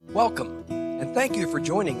Welcome, and thank you for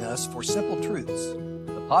joining us for Simple Truths,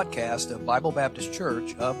 the podcast of Bible Baptist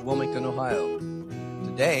Church of Wilmington, Ohio.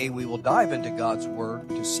 Today, we will dive into God's Word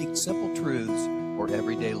to seek simple truths for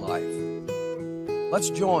everyday life.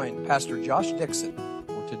 Let's join Pastor Josh Dixon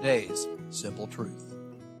for today's Simple Truth.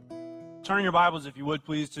 Turn your Bibles, if you would,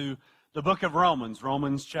 please, to the book of Romans,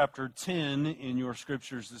 Romans chapter 10 in your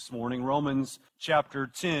scriptures this morning. Romans chapter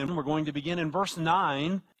 10. We're going to begin in verse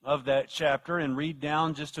 9 of that chapter and read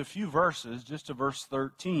down just a few verses, just to verse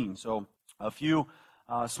 13. So a few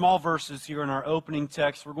small verses here in our opening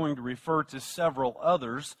text. We're going to refer to several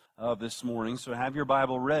others this morning, so have your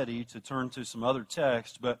Bible ready to turn to some other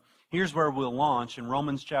text. But here's where we'll launch. In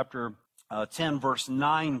Romans chapter 10 verse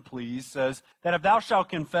 9, please, says that if thou shalt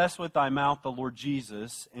confess with thy mouth the Lord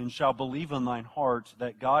Jesus, and shalt believe in thine heart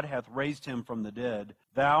that God hath raised him from the dead,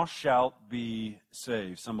 thou shalt be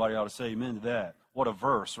saved. Somebody ought to say amen to that. What a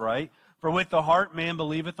verse, right? For with the heart man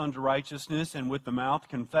believeth unto righteousness, and with the mouth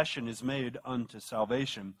confession is made unto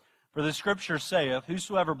salvation. For the Scripture saith,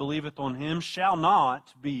 whosoever believeth on him shall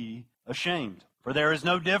not be ashamed. For there is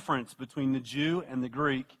no difference between the Jew and the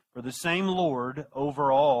Greek, for the same Lord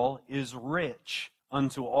over all is rich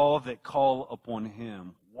unto all that call upon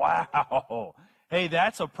him. Wow. Hey,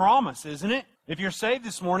 that's a promise, isn't it? If you're saved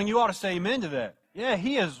this morning, you ought to say amen to that. Yeah,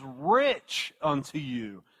 he is rich unto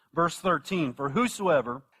you. Verse 13, for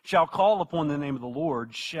whosoever shall call upon the name of the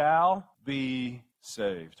Lord shall be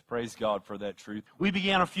saved. Praise God for that truth. We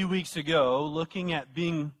began a few weeks ago looking and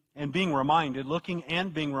being reminded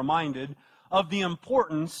of the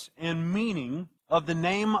importance and meaning of the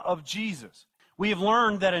name of Jesus. We have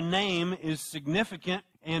learned that a name is significant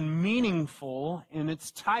and meaningful in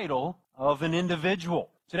its title of an individual.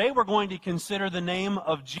 Today we're going to consider the name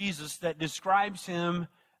of Jesus that describes him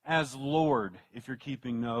as Lord, if you're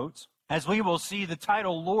keeping notes. As we will see, the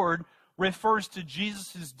title Lord refers to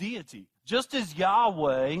Jesus' deity. Just as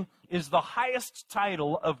Yahweh is the highest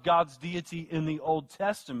title of God's deity in the Old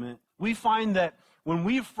Testament, we find that when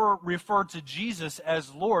we refer to Jesus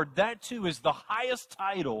as Lord, that too is the highest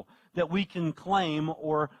title that we can claim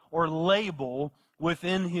or label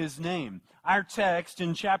within his name. Our text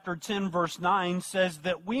in chapter 10, verse 9 says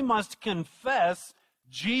that we must confess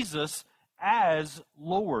Jesus as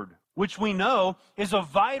Lord, which we know is a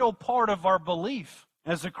vital part of our belief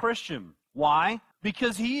as a Christian. Why?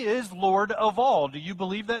 Because he is Lord of all. Do you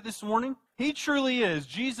believe that this morning? He truly is.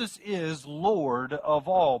 Jesus is Lord of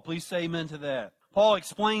all. Please say amen to that. Paul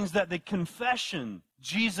explains that the confession,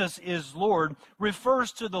 Jesus is Lord,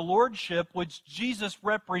 refers to the lordship which Jesus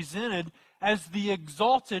represented as the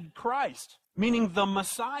exalted Christ, meaning the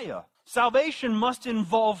Messiah. Salvation must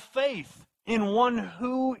involve faith in one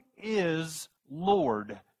who is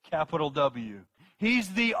Lord, capital W. He's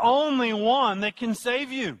the only one that can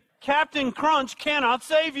save you. Captain Crunch cannot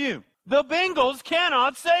save you. The Bengals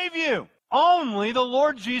cannot save you. Only the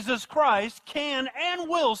Lord Jesus Christ can and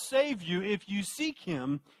will save you if you seek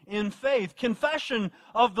him in faith. Confession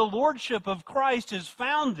of the lordship of Christ is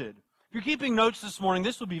founded. If you're keeping notes this morning,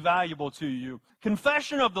 this will be valuable to you.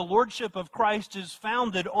 Confession of the lordship of Christ is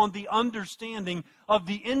founded on the understanding of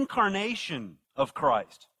the incarnation of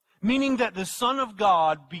Christ, meaning that the Son of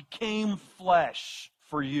God became flesh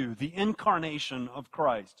for you, the incarnation of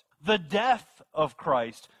Christ. The death of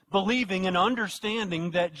Christ, believing and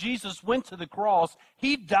understanding that Jesus went to the cross,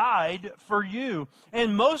 he died for you.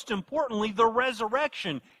 And most importantly, the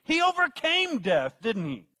resurrection. He overcame death, didn't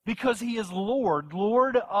he? Because he is Lord,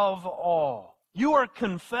 Lord of all. You are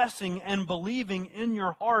confessing and believing in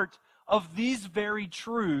your heart of these very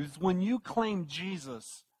truths when you claim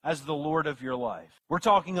Jesus as the Lord of your life. We're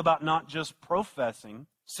talking about not just professing,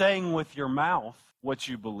 saying with your mouth what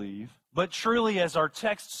you believe, but truly, as our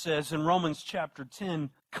text says in Romans chapter 10,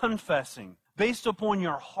 confessing, based upon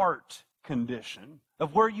your heart condition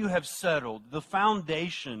of where you have settled, the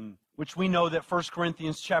foundation, which we know that 1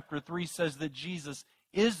 Corinthians chapter 3 says that Jesus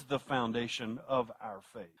is the foundation of our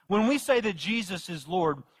faith. When we say that Jesus is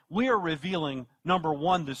Lord, we are revealing, number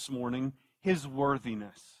one this morning, his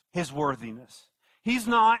worthiness. His worthiness. He's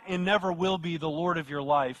not and never will be the Lord of your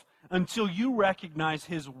life until you recognize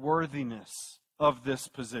his worthiness of this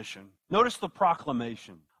position. Notice the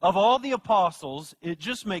proclamation. Of all the apostles, it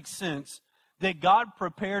just makes sense that God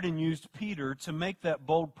prepared and used Peter to make that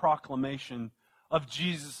bold proclamation of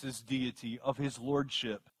Jesus' deity, of his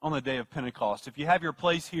lordship on the day of Pentecost. If you have your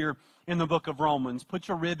place here in the book of Romans, put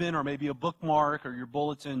your ribbon or maybe a bookmark or your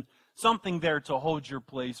bulletin, something there to hold your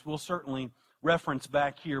place. We'll certainly reference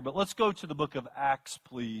back here, but let's go to the book of Acts,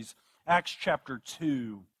 please. Acts chapter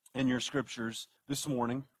 2 in your scriptures this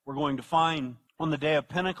morning. We're going to find on the day of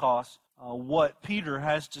Pentecost what Peter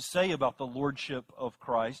has to say about the lordship of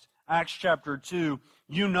Christ. Acts chapter 2,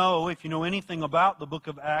 you know, if you know anything about the book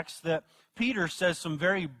of Acts, that Peter says some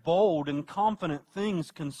very bold and confident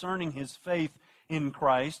things concerning his faith in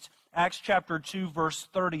Christ. Acts chapter 2, verse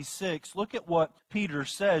 36, look at what Peter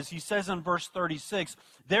says. He says in verse 36,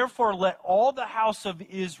 "Therefore let all the house of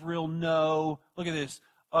Israel know," look at this,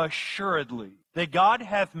 "assuredly, that God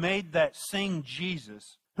hath made that same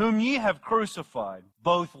Jesus, whom ye have crucified,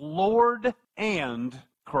 both Lord and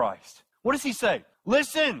Christ." What does he say?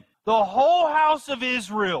 Listen, the whole house of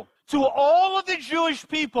Israel, to all of the Jewish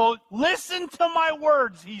people, listen to my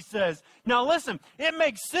words, he says. Now listen, it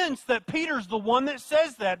makes sense that Peter's the one that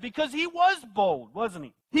says that because he was bold, wasn't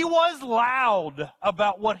he? He was loud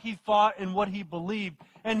about what he thought and what he believed.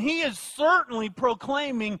 And he is certainly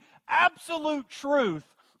proclaiming absolute truth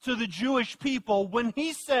to the Jewish people when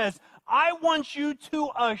he says, I want you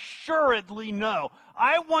to assuredly know.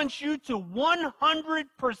 I want you to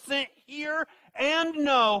 100% hear and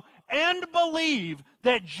know and believe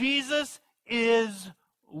that Jesus is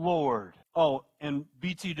Lord. Oh, and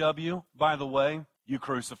BTW, by the way, you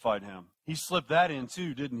crucified him. He slipped that in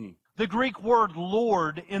too, didn't he? The Greek word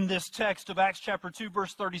Lord in this text of Acts chapter 2,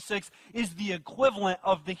 verse 36 is the equivalent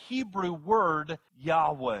of the Hebrew word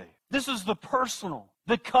Yahweh. This is the personal,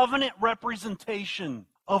 the covenant representation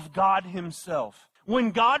of God himself.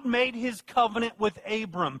 When God made his covenant with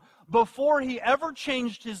Abram, before he ever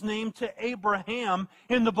changed his name to Abraham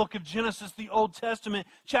in the book of Genesis, the Old Testament,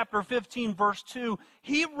 chapter 15, verse 2,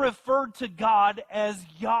 he referred to God as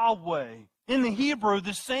Yahweh. In the Hebrew,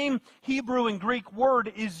 the same Hebrew and Greek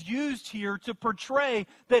word is used here to portray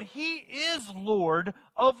that he is Lord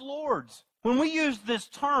of lords. When we use this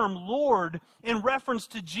term, Lord, in reference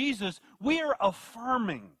to Jesus, we are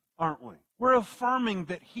affirming, aren't we? We're affirming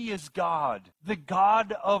that he is God, the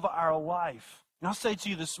God of our life. And I'll say to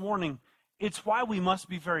you this morning, it's why we must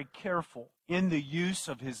be very careful in the use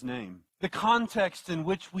of his name. The context in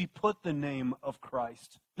which we put the name of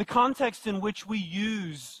Christ. The context in which we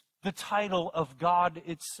use the title of God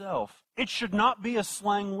itself. It should not be a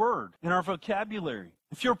slang word in our vocabulary.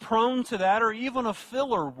 If you're prone to that, or even a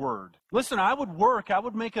filler word. Listen, I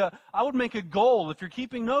would make a goal. If you're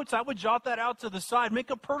keeping notes, I would jot that out to the side. Make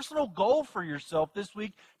a personal goal for yourself this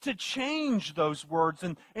week to change those words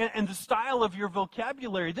and the style of your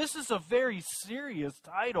vocabulary. This is a very serious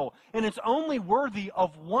title, and it's only worthy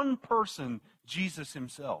of one person, Jesus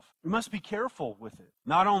himself. We must be careful with it.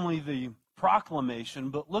 Not only the proclamation,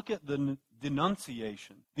 but look at the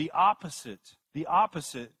denunciation, the opposite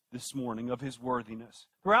this morning of his worthiness.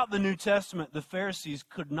 Throughout the New Testament, the Pharisees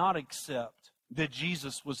could not accept that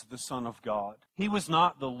Jesus was the Son of God. He was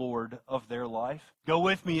not the Lord of their life. Go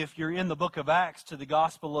with me, if you're in the book of Acts, to the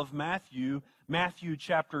Gospel of Matthew. Matthew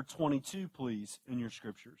chapter 22, please, in your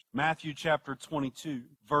scriptures. Matthew chapter 22,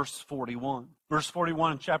 verse 41. Verse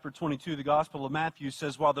 41 in chapter 22, the Gospel of Matthew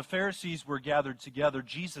says, "While the Pharisees were gathered together,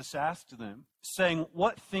 Jesus asked them, saying,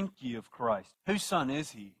 What think ye of Christ? Whose son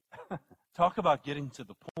is he?" Talk about getting to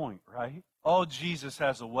the point, right? Oh, Jesus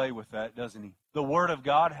has a way with that, doesn't he? The Word of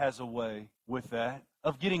God has a way with that,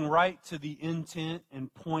 of getting right to the intent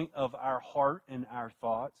and point of our heart and our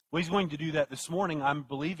thoughts. Well, he's going to do that this morning. I'm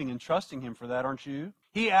believing and trusting him for that, aren't you?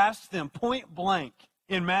 He asked them point blank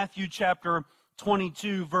in Matthew chapter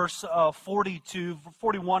 22, verse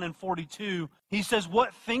 41 and 42. He says,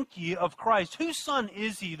 What think ye of Christ? Whose son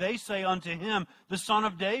is he? They say unto him, The son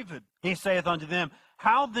of David. He saith unto them,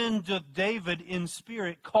 How then doth David in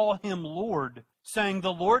spirit call him Lord, saying,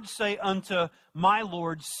 The Lord say unto my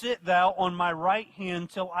Lord, Sit thou on my right hand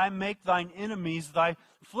till I make thine enemies thy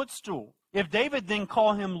footstool. If David then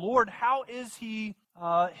call him Lord, how is he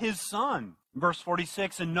his son? Verse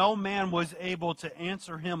 46, And no man was able to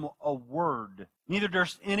answer him a word. Neither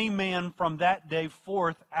durst any man from that day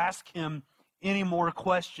forth ask him any more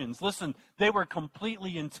questions. Listen, they were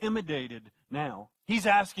completely intimidated now. He's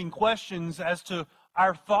asking questions as to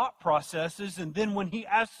our thought processes, and then when he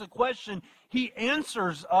asks a question, he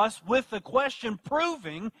answers us with the question,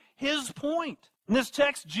 proving his point. In this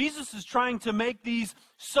text, Jesus is trying to make these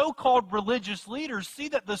so-called religious leaders see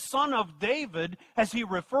that the son of David, as he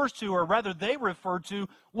refers to, or rather they refer to,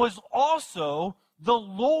 was also the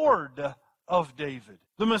Lord of David.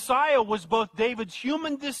 The Messiah was both David's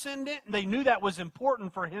human descendant, and they knew that was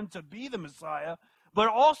important for him to be the Messiah, but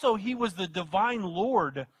also he was the divine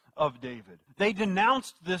Lord of David. They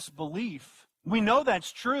denounced this belief We know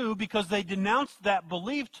that's true because they denounced that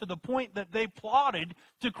belief to the point that they plotted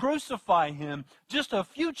to crucify him. Just a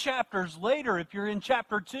few chapters later, if you're in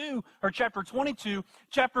chapter 2 or chapter 22,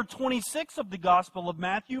 chapter 26 of the Gospel of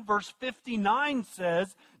Matthew, verse 59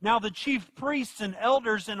 says, "Now the chief priests and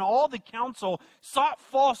elders and all the council sought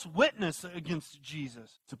false witness against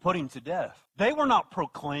Jesus to put him to death." They were not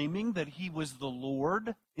proclaiming that he was the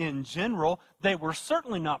Lord in general. They were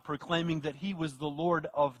certainly not proclaiming that he was the Lord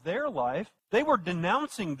of their life. They were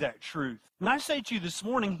denouncing that truth. And I say to you this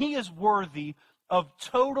morning, he is worthy of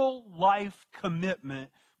total life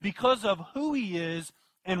commitment because of who he is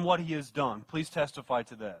and what he has done. Please testify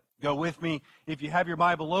to that. Go with me, if you have your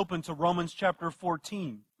Bible open, to Romans chapter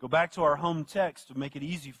 14. Go back to our home text to make it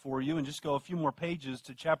easy for you and just go a few more pages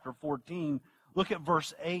to chapter 14. Look at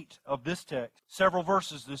verse 8 of this text. Several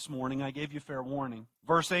verses this morning. I gave you fair warning.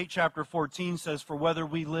 Verse 8, chapter 14 says, "For whether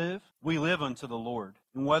we live unto the Lord.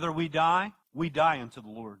 And whether we die unto the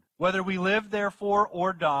Lord. Whether we live, therefore,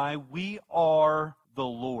 or die, we are the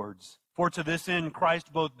Lord's. For to this end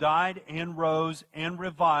Christ both died and rose and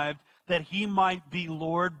revived, that he might be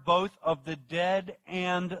Lord both of the dead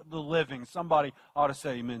and the living." Somebody ought to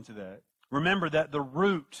say amen to that. Remember that the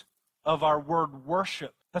root of our word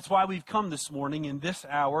worship, that's why we've come this morning in this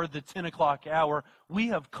hour, the 10 o'clock hour. We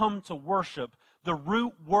have come to worship. The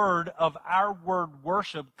root word of our word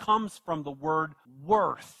worship comes from the word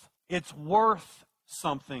worth. It's worth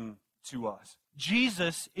something to us.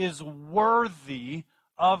 Jesus is worthy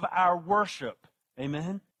of our worship.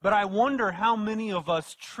 Amen? But I wonder how many of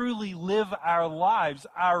us truly live our lives,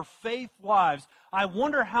 our faith lives. I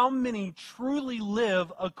wonder how many truly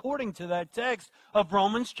live according to that text of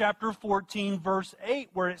Romans chapter 14, verse 8,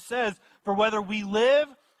 where it says, "For whether we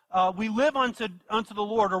live unto the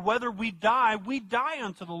Lord, or whether we die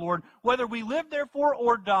unto the Lord. Whether we live, therefore,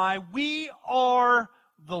 or die, we are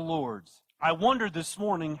the Lord's." I wonder this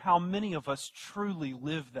morning how many of us truly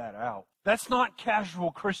live that out. That's not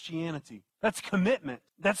casual Christianity. That's commitment.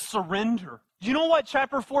 That's surrender. Do you know what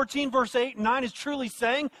chapter 14, verse 8 and 9 is truly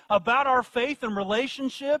saying about our faith and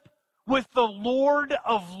relationship with the Lord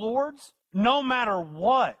of Lords? No matter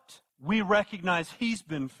what, we recognize he's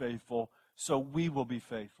been faithful, so we will be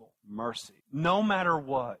faithful. Mercy. No matter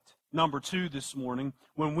what. Number 2 this morning,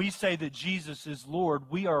 when we say that Jesus is Lord,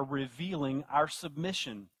 we are revealing our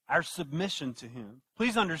submission to him.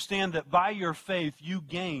 Please understand that by your faith, you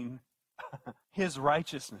gain his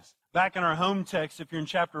righteousness. Back in our home text, if you're in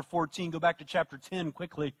chapter 14, go back to chapter 10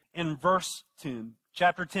 quickly, in verse 10.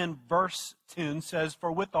 Chapter 10, verse 10 says, "For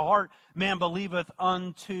with the heart man believeth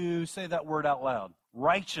unto," say that word out loud,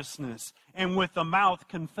 "righteousness, and with the mouth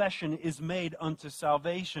confession is made unto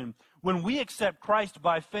salvation." When we accept Christ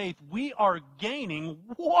by faith, we are gaining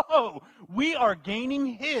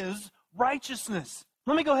his righteousness.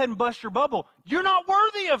 Let me go ahead and bust your bubble. You're not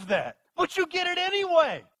worthy of that, but you get it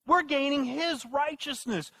anyway. We're gaining his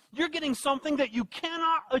righteousness. You're getting something that you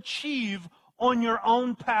cannot achieve on your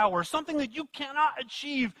own power, something that you cannot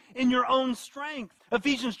achieve in your own strength.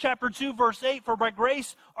 Ephesians chapter 2, verse 8, "For by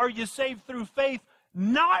grace are you saved through faith,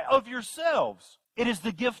 not of yourselves. It is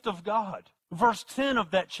the gift of God." Verse 10 of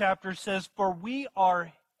that chapter says, "For we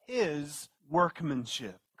are his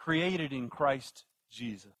workmanship, created in Christ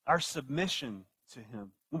Jesus." Our submission to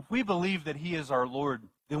him. If we believe that he is our Lord,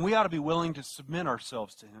 then we ought to be willing to submit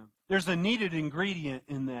ourselves to him. There's a needed ingredient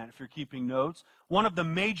in that, if you're keeping notes. One of the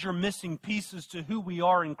major missing pieces to who we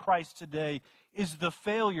are in Christ today is the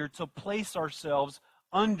failure to place ourselves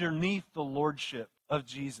underneath the lordship of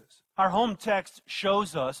Jesus. Our home text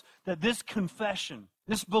shows us that this confession,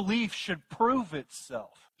 this belief should prove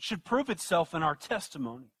itself. It should prove itself in our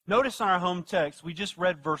testimony. Notice in our home text, we just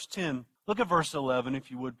read verse 10. Look at verse 11,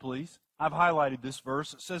 if you would, please. I've highlighted this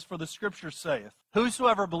verse. It says, "For the scripture saith,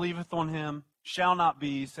 whosoever believeth on him shall not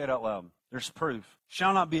be," say it out loud, there's proof,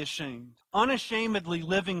 "shall not be ashamed." Unashamedly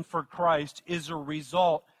living for Christ is a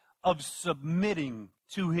result of submitting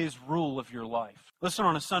to his rule of your life. Listen,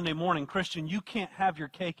 on a Sunday morning, Christian, you can't have your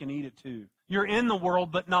cake and eat it too. You're in the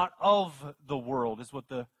world, but not of the world, is what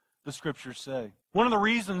the scriptures say. One of the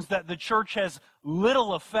reasons that the church has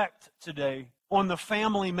little effect today on the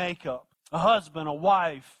family makeup, a husband, a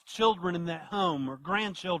wife, children in that home, or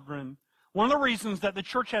grandchildren. One of the reasons that the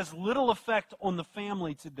church has little effect on the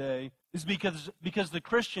family today is because the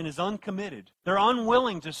Christian is uncommitted. They're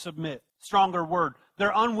unwilling to submit. Stronger word.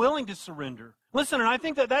 They're unwilling to surrender. Listen, and I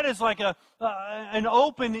think that is like an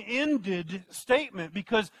open-ended statement,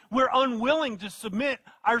 because we're unwilling to submit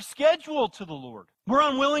our schedule to the Lord. We're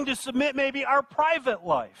unwilling to submit maybe our private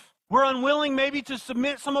life. We're unwilling maybe to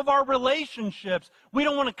submit some of our relationships. We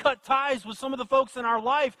don't want to cut ties with some of the folks in our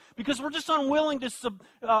life because we're just unwilling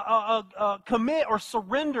to commit or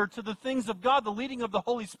surrender to the things of God, the leading of the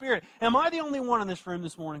Holy Spirit. Am I the only one in this room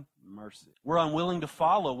this morning? Mercy. We're unwilling to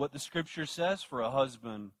follow what the Scripture says for a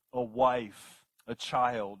husband, a wife, a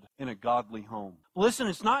child in a godly home. Listen,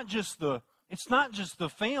 it's not just the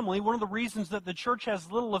family. One of the reasons that the church has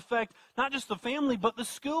little effect, not just the family, but the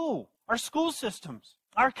school, our school systems,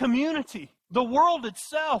 our community, the world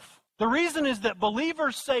itself. The reason is that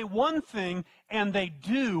believers say one thing and they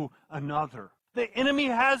do another. The enemy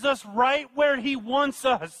has us right where he wants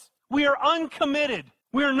us. We are uncommitted.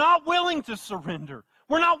 We are not willing to surrender.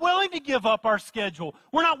 We're not willing to give up our schedule.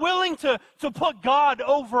 We're not willing to put God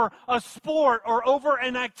over a sport or over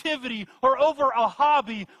an activity or over a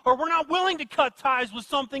hobby, or we're not willing to cut ties with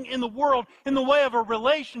something in the world in the way of a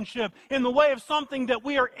relationship, in the way of something that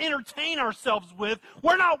we are entertain ourselves with.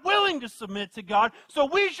 We're not willing to submit to God, so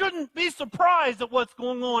we shouldn't be surprised at what's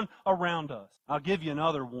going on around us. I'll give you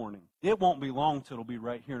another warning. It won't be long till it'll be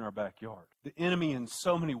right here in our backyard. The enemy in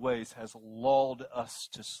so many ways has lulled us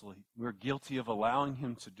to sleep. We're guilty of allowing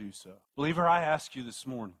him to do so. Believer, I ask you this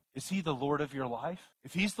morning, is he the Lord of your life?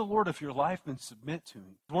 If he's the Lord of your life, then submit to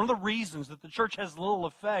him. One of the reasons that the church has little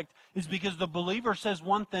effect is because the believer says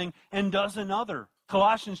one thing and does another.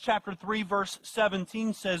 Colossians chapter 3, verse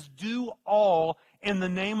 17 says, do all in the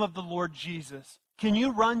name of the Lord Jesus. Can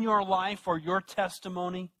you run your life or your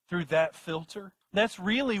testimony through that filter? That's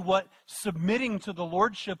really what submitting to the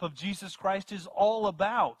lordship of Jesus Christ is all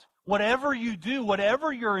about. Whatever you do,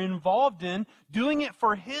 whatever you're involved in, doing it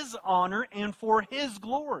for his honor and for his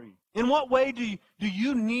glory. In what way do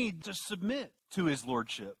you need to submit to his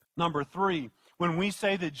lordship? Number 3, when we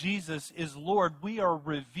say that Jesus is Lord, we are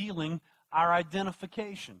revealing our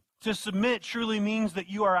identification. To submit truly means that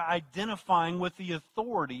you are identifying with the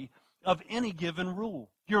authority of any given rule.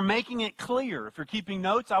 You're making it clear. If you're keeping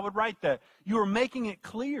notes, I would write that. You are making it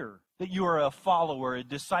clear that you are a follower, a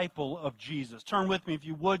disciple of Jesus. Turn with me, if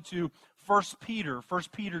you would, to 1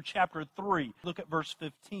 Peter chapter 3. Look at verse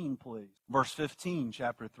 15, please. Verse 15,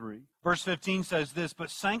 chapter 3. Verse 15 says this, but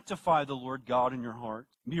sanctify the Lord God in your heart.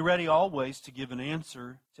 Be ready always to give an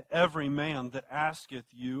answer to every man that asketh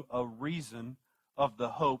you a reason of the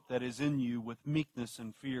hope that is in you with meekness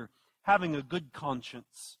and fear, having a good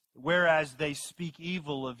conscience. Whereas they speak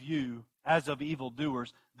evil of you as of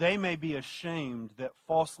evildoers, they may be ashamed that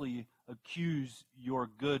falsely accuse your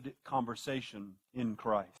good conversation in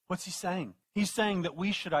Christ. What's he saying? He's saying that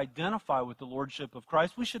we should identify with the lordship of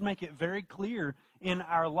Christ. We should make it very clear in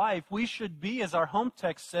our life. We should be, as our home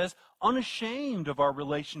text says, unashamed of our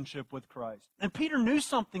relationship with Christ. And Peter knew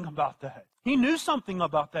something about that. He knew something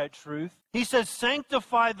about that truth. He says,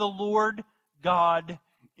 sanctify the Lord God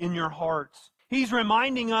in your hearts. He's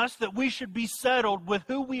reminding us that we should be settled with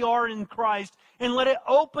who we are in Christ and let it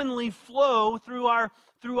openly flow through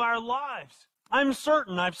our lives. I'm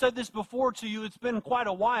certain, I've said this before to you, it's been quite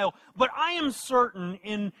a while, but I am certain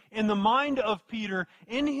in the mind of Peter,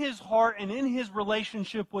 in his heart and in his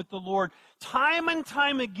relationship with the Lord, time and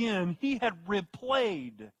time again, he had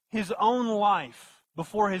replayed his own life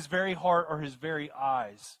before his very heart or his very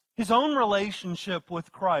eyes. His own relationship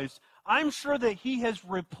with Christ. I'm sure that he has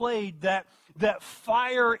replayed that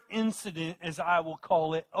fire incident, as I will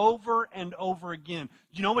call it, over and over again.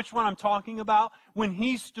 Do you know which one I'm talking about? When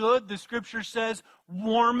he stood, the scripture says,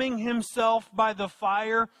 warming himself by the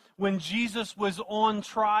fire when Jesus was on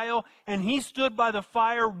trial, and he stood by the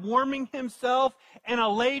fire warming himself, and a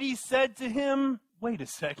lady said to him, wait a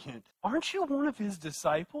second, aren't you one of his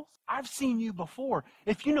disciples? I've seen you before.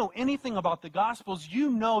 If you know anything about the Gospels, you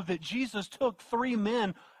know that Jesus took 3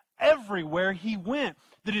 men everywhere he went.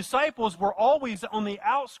 The disciples were always on the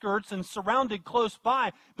outskirts and surrounded close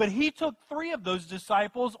by, but he took 3 of those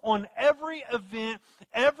disciples on every event,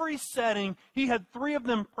 every setting. He had 3 of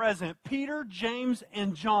them present, Peter, James,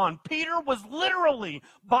 and John. Peter was literally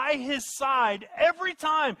by his side every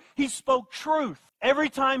time he spoke truth.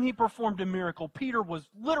 Every time he performed a miracle, Peter was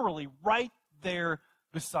literally right there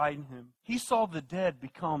beside him. He saw the dead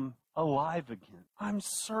become alive again. I'm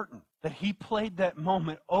certain that he played that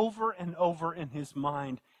moment over and over in his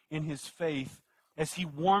mind, in his faith, as he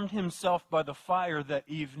warmed himself by the fire that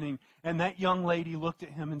evening, and that young lady looked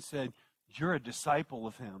at him and said, you're a disciple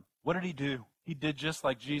of him. What did he do? He did just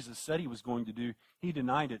like Jesus said he was going to do. He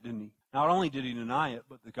denied it, didn't he? Not only did he deny it,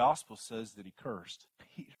 but the gospel says that he cursed.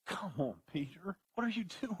 Peter, come on, Peter. What are you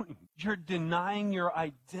doing? You're denying your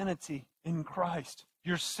identity in Christ.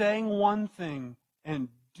 You're saying one thing and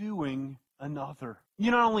doing another.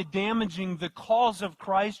 You're not only damaging the cause of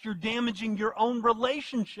Christ, you're damaging your own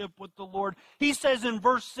relationship with the Lord. He says in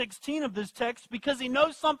verse 16 of this text, because he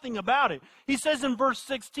knows something about it. He says in verse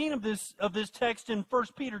 16 of this text in 1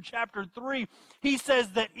 Peter chapter 3, he says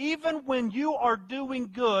that even when you are doing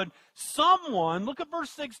good, someone, look at verse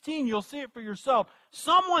 16, you'll see it for yourself,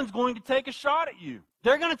 someone's going to take a shot at you.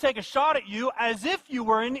 They're going to take a shot at you as if you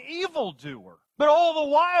were an evildoer. But all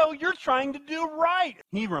the while, you're trying to do right.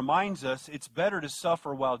 He reminds us it's better to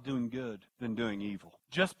suffer while doing good than doing evil.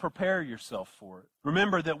 Just prepare yourself for it.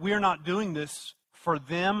 Remember that we're not doing this for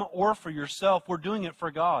them or for yourself. We're doing it for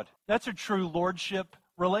God. That's a true lordship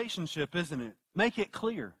relationship, isn't it? Make it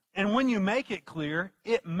clear. And when you make it clear,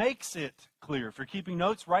 it makes it clear. If you're keeping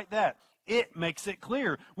notes, write that. It makes it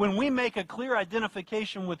clear. When we make a clear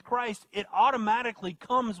identification with Christ, it automatically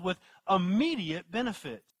comes with immediate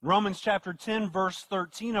benefit. Romans chapter 10, verse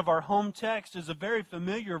 13 of our home text is a very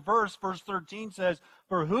familiar verse. Verse 13 says,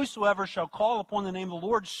 "For whosoever shall call upon the name of the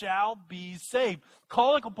Lord shall be saved."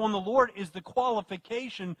 Calling upon the Lord is the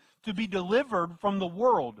qualification to be delivered from the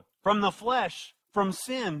world, from the flesh, from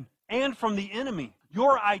sin, and from the enemy.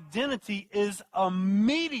 Your identity is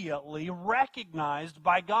immediately recognized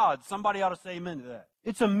by God. Somebody ought to say amen to that.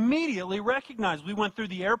 It's immediately recognized. We went through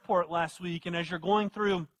the airport last week, and as you're going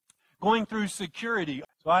through security,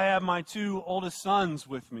 so I have my two oldest sons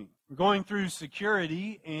with me. We're going through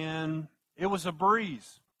security, and it was a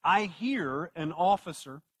breeze. I hear an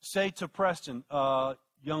officer say to Preston,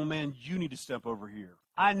 young man, you need to step over here.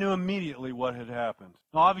 I knew immediately what had happened.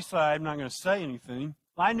 Now, obviously, I'm not going to say anything.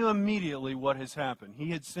 I knew immediately what has happened.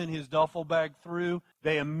 He had sent his duffel bag through.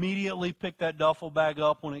 They immediately picked that duffel bag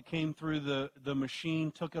up when it came through the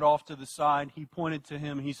machine, took it off to the side. He pointed to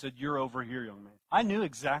him. He said, "You're over here, young man." I knew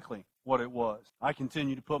exactly what it was. I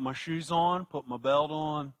continued to put my shoes on, put my belt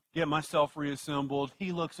on, get myself reassembled.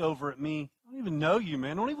 He looks over at me. "I don't even know you,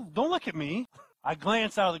 man. Don't look at me." I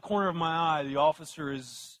glance out of the corner of my eye. The officer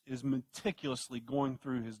is meticulously going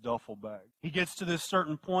through his duffel bag. He gets to this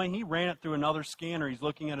certain point. He ran it through another scanner. He's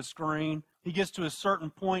looking at a screen. He gets to a certain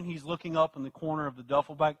point. He's looking up in the corner of the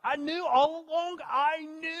duffel bag. I knew all along. I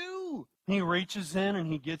knew. He reaches in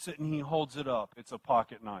and he gets it and he holds it up. It's a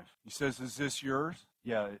pocket knife. He says, "Is this yours?"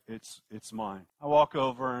 "Yeah, it's mine." I walk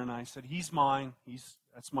over and I said, "He's mine.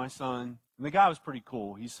 That's my son." And the guy was pretty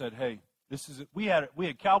cool. He said, "Hey, we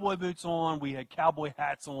had cowboy boots on, we had cowboy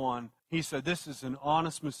hats on." He said, "This is an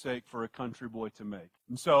honest mistake for a country boy to make."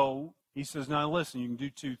 And so he says, "Now listen, you can do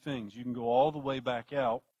two things. You can go all the way back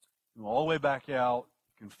out. You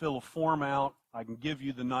can fill a form out. I can give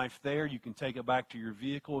you the knife there. You can take it back to your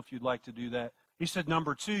vehicle if you'd like to do that." He said,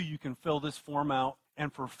 "Number two, you can fill this form out,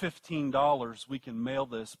 and for $15, we can mail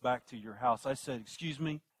this back to your house." I said, "Excuse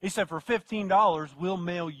me?" He said, "For $15, we'll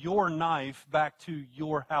mail your knife back to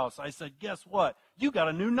your house." I said, "Guess what? You got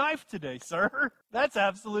a new knife today, sir." That's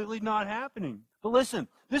absolutely not happening. But listen,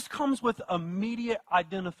 this comes with immediate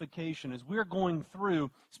identification as we're going through,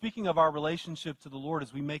 speaking of our relationship to the Lord,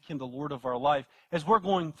 as we make Him the Lord of our life, as we're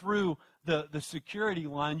going through the security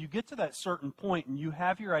line, you get to that certain point and you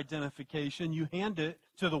have your identification, you hand it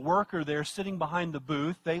to the worker there sitting behind the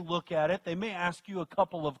booth, they look at it, they may ask you a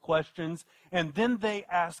couple of questions, and then they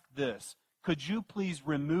ask this: "Could you please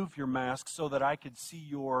remove your mask so that I could see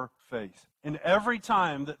your face?" And every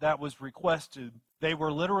time that was requested, they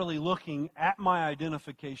were literally looking at my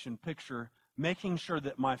identification picture, making sure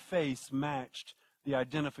that my face matched the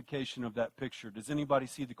identification of that picture. Does anybody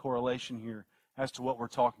see the correlation here as to what we're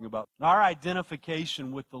talking about? Our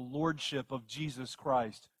identification with the Lordship of Jesus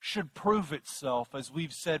Christ should prove itself, as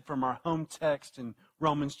we've said from our home text in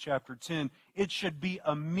Romans chapter 10. It should be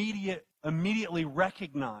immediately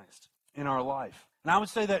recognized in our life. And I would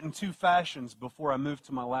say that in two fashions before I move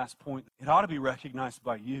to my last point. It ought to be recognized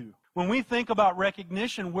by you. When we think about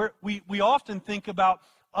recognition, we often think about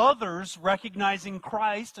others recognizing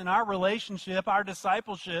Christ and our relationship, our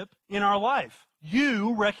discipleship in our life.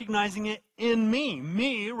 You recognizing it in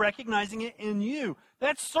me recognizing it in you.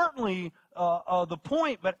 That's certainly the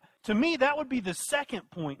point, but to me that would be the second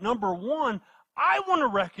point. Number one, I want to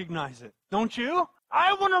recognize it, don't you?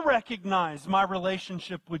 I want to recognize my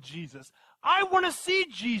relationship with Jesus. I want to see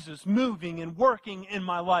Jesus moving and working in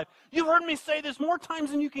my life. You've heard me say this more times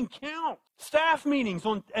than you can count. Staff meetings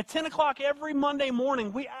at 10 o'clock every Monday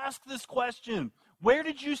morning, we ask this question: where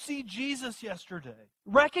did you see Jesus yesterday?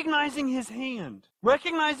 Recognizing His hand,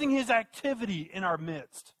 recognizing His activity in our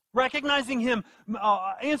midst, recognizing Him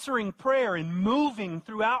answering prayer and moving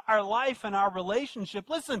throughout our life and our relationship.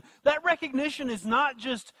 Listen, that recognition is not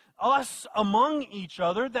just us among each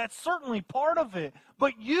other. That's certainly part of it.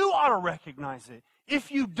 But you ought to recognize it. If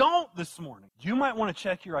you don't this morning, you might want to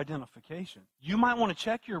check your identification. You might want to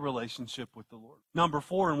check your relationship with the Lord. Number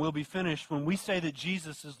 4, and we'll be finished, when we say that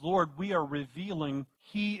Jesus is Lord, we are revealing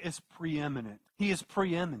He is preeminent. He is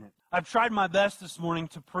preeminent. I've tried my best this morning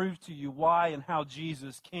to prove to you why and how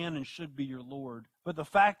Jesus can and should be your Lord. But the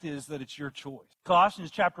fact is that it's your choice. Colossians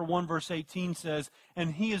chapter 1, verse 18 says,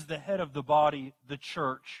 "And He is the head of the body, the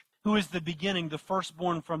church, who is the beginning, the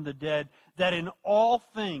firstborn from the dead, that in all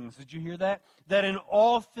things," did you hear that? "That in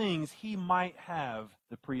all things He might have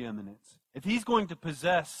the preeminence." If He's going to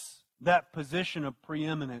possess that position of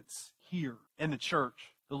preeminence here in the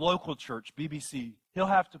church, the local church, BBC, He'll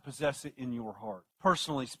have to possess it in your heart,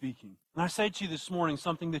 personally speaking. And I say to you this morning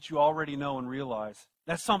something that you already know and realize.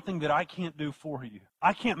 That's something that I can't do for you.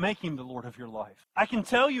 I can't make Him the Lord of your life. I can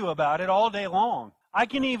tell you about it all day long. I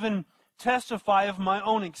can even testify of my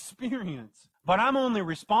own experience. But I'm only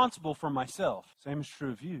responsible for myself. Same is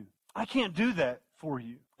true of you. I can't do that for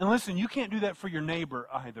you. And listen, you can't do that for your neighbor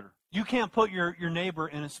either. You can't put your neighbor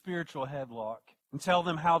in a spiritual headlock and tell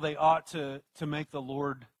them how they ought to make the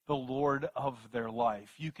Lord of their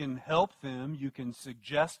life. You can help them. You can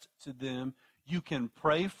suggest to them. You can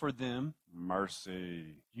pray for them.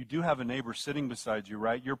 Mercy. You do have a neighbor sitting beside you,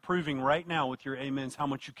 right? You're proving right now with your amens how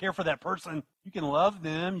much you care for that person. You can love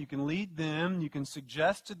them. You can lead them. You can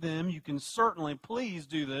suggest to them. You can certainly, please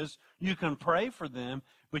do this. You can pray for them,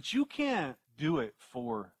 but you can't do it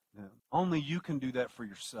for them. Only you can do that for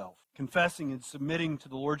yourself. Confessing and submitting to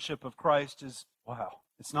the Lordship of Christ is, wow,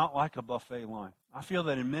 it's not like a buffet line. I feel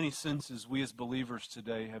that in many senses, we as believers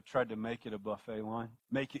today have tried to make it a buffet line,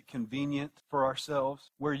 make it convenient for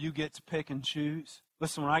ourselves, where you get to pick and choose.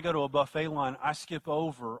 Listen, when I go to a buffet line, I skip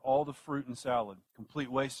over all the fruit and salad.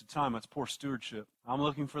 Complete waste of time. That's poor stewardship. I'm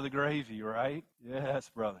looking for the gravy, right? Yes,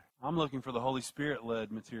 brother. I'm looking for the Holy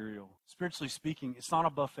Spirit-led material. Spiritually speaking, it's not a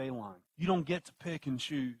buffet line. You don't get to pick and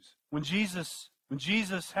choose. When Jesus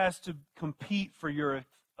has to compete for your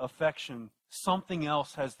affection, something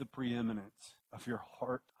else has the preeminence of your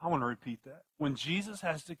heart. I want to repeat that. When Jesus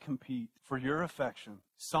has to compete for your affection,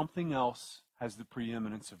 something else has the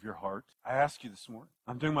preeminence of your heart. I ask you this morning.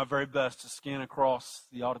 I'm doing my very best to scan across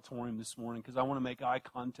the auditorium this morning because I want to make eye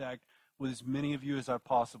contact with as many of you as I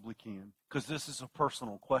possibly can, because this is a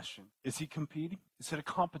personal question. Is He competing? Is it a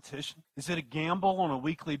competition? Is it a gamble on a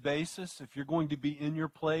weekly basis if you're going to be in your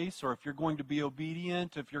place, or if you're going to be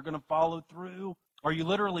obedient, if you're going to follow through? Are you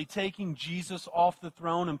literally taking Jesus off the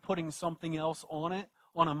throne and putting something else on it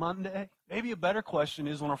on a Monday? Maybe a better question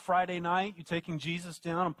is, on a Friday night, you taking Jesus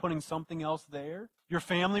down and putting something else there? Your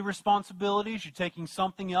family responsibilities, you're taking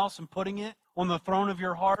something else and putting it on the throne of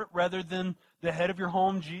your heart rather than the head of your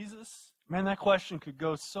home, Jesus? Man, that question could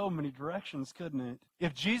go so many directions, couldn't it?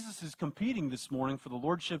 If Jesus is competing this morning for the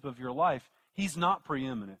lordship of your life, He's not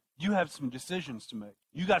preeminent. You have some decisions to make.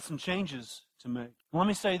 You got some changes to make. Let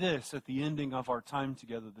me say this at the ending of our time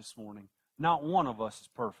together this morning. Not one of us is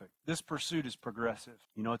perfect. This pursuit is progressive.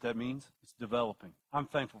 You know what that means? It's developing. I'm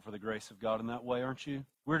thankful for the grace of God in that way, aren't you?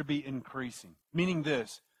 We're to be increasing. Meaning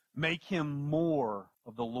this, make Him more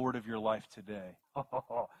of the Lord of your life today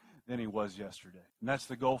than He was yesterday. And that's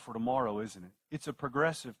the goal for tomorrow, isn't it? It's a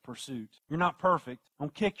progressive pursuit. You're not perfect.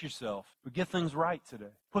 Don't kick yourself, but get things right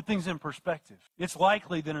today. Put things in perspective. It's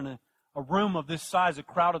likely that in a room of this size, a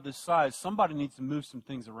crowd of this size, somebody needs to move some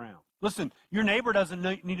things around. Listen, your neighbor doesn't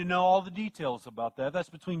need to know all the details about that. That's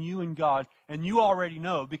between you and God, and you already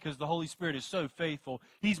know because the Holy Spirit is so faithful.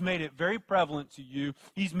 He's made it very prevalent to you.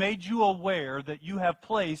 He's made you aware that you have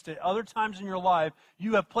placed, at other times in your life,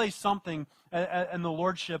 you have placed something in the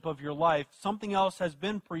lordship of your life. Something else has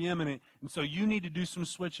been preeminent, and so you need to do some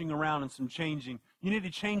switching around and some changing. You need to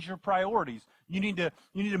change your priorities. You need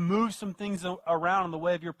to move some things around in the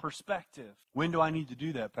way of your perspective. When do I need to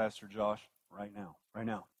do that, Pastor Josh? Right now. Right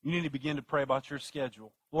now. You need to begin to pray about your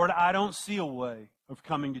schedule. Lord, I don't see a way of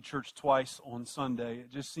coming to church twice on Sunday.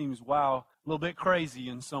 It just seems, wow, a little bit crazy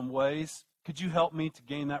in some ways. Could you help me to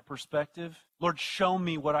gain that perspective? Lord, show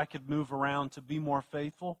me what I could move around to be more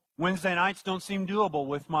faithful. Wednesday nights don't seem doable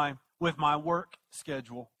with my work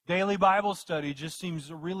schedule. Daily Bible study just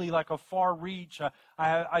seems really like a far reach.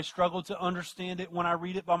 I struggle to understand it when I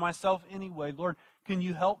read it by myself anyway. Lord, can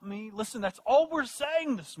you help me? Listen, that's all we're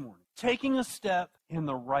saying this morning. Taking a step in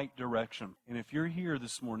the right direction. And if you're here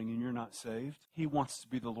this morning and you're not saved, He wants to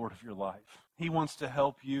be the Lord of your life. He wants to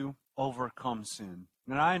help you overcome sin.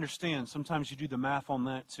 And I understand sometimes you do the math on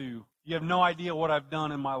that too. You have no idea what I've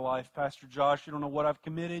done in my life, Pastor Josh. You don't know what I've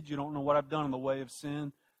committed. You don't know what I've done in the way of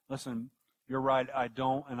sin. Listen, you're right, I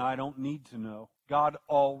don't, and I don't need to know. God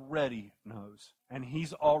already knows. And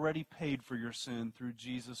He's already paid for your sin through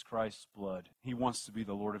Jesus Christ's blood. He wants to be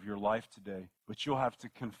the Lord of your life today. But you'll have to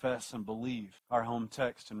confess and believe our home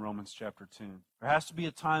text in Romans chapter 10. There has to be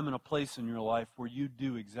a time and a place in your life where you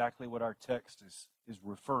do exactly what our text is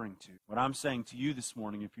referring to. What I'm saying to you this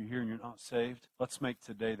morning, if you're here and you're not saved, let's make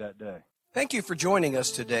today that day. Thank you for joining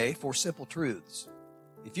us today for Simple Truths.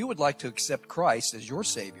 If you would like to accept Christ as your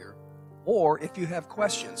Savior, or if you have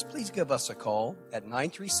questions, please give us a call at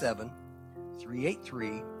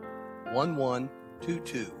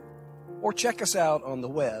 937-383-1122, or check us out on the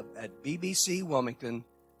web at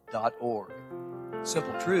bbcwilmington.org.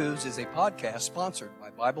 Simple Truths is a podcast sponsored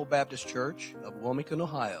by Bible Baptist Church of Wilmington,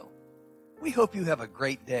 Ohio. We hope you have a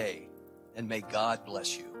great day, and may God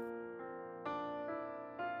bless you.